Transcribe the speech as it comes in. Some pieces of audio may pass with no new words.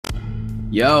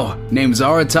Yo, name's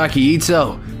Arataki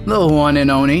Itto, the one and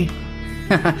only.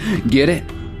 Get it?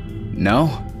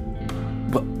 No?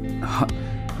 But,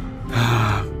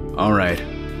 alright,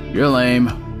 you're lame.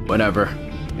 Whatever.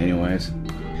 Anyways.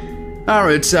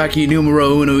 Arataki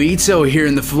numero uno Itto here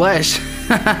in the flesh.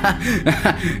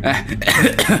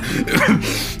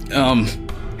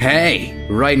 Hey,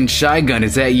 riding shotgun,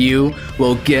 is that you?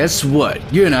 Well, guess what?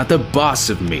 You're not the boss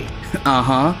of me.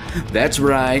 That's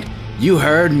right. You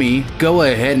heard me. Go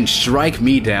ahead and strike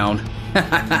me down.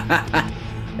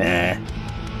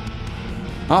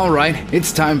 Alright,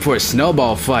 it's time for a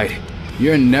snowball fight.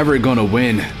 You're never gonna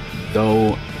win.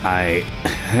 Though I...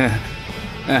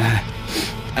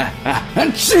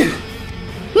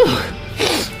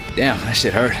 Damn, that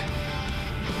shit hurt.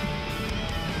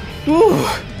 Whew,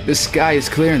 the sky is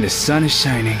clear and the sun is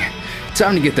shining.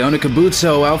 Time to get the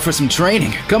Onikabuto out for some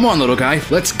training. Come on, little guy,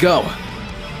 let's go.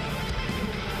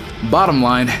 Bottom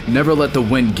line, never let the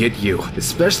wind get you,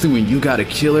 especially when you got a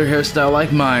killer hairstyle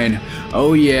like mine.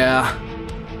 Oh yeah.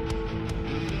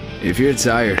 If you're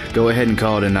tired, go ahead and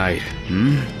call it a night.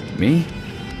 Me?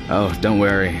 Oh, don't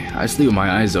worry, I sleep with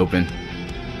my eyes open.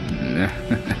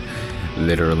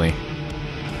 Literally.